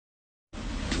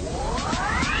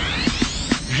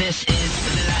This is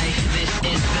the life,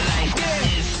 this is the life,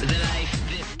 this is the life,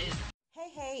 this is.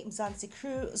 Hey, Mzansi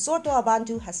crew, Zodwa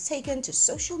Wabantu has taken to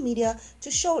social media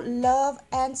to show love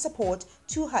and support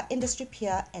to her industry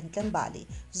peer Enhle Mbali.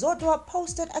 Zodwa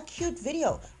posted a cute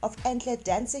video of Enhle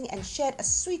dancing and shared a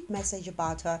sweet message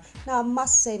about her. Now I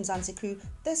must say, Mzansi crew,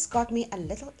 this got me a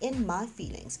little in my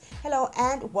feelings. Hello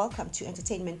and welcome to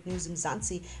Entertainment News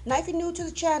Mzansi. Now if you're new to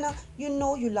the channel, you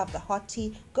know you love the hot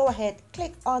tea. Go ahead,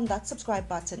 click on that subscribe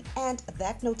button and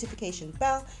that notification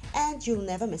bell and you'll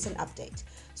never miss an update.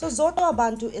 So Zodwa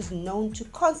Wabantu is known to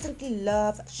constantly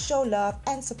show love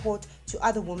and support to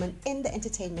other women in the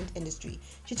entertainment industry.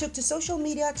 She took to social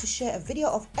media to share a video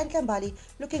of Enhle Mbali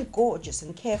looking gorgeous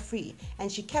and carefree,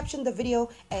 and she captioned the video,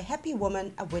 "A happy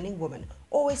woman, a winning woman.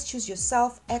 Always choose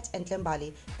yourself at Enhle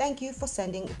Mbali. Thank you for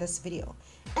sending this video."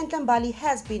 Enhle Mbali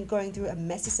has been going through a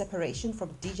messy separation from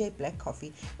DJ Black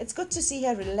Coffee. It's good to see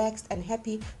her relaxed and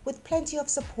happy with plenty of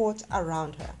support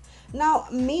around her. Now,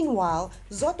 meanwhile,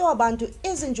 Zodwa Wabantu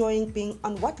is enjoying being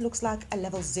on what looks like a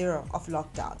level 0 of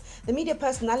lockdown. The media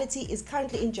personality is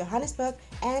currently in Johannesburg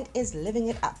and is living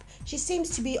it up. She seems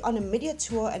to be on a media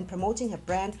tour and promoting her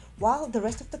brand while the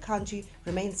rest of the country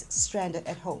remains stranded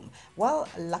at home. Well,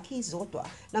 lucky Zodwa.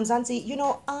 Mzansi, you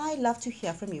know, I love to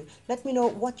hear from you. Let me know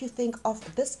what you think of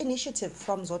this initiative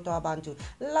from Zodwa Wabantu.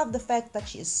 Love the fact that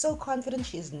she is so confident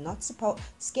she is not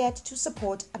scared to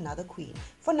support another queen.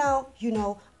 For now, you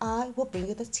know, I will bring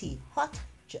you the tea, hot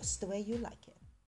just the way you like it.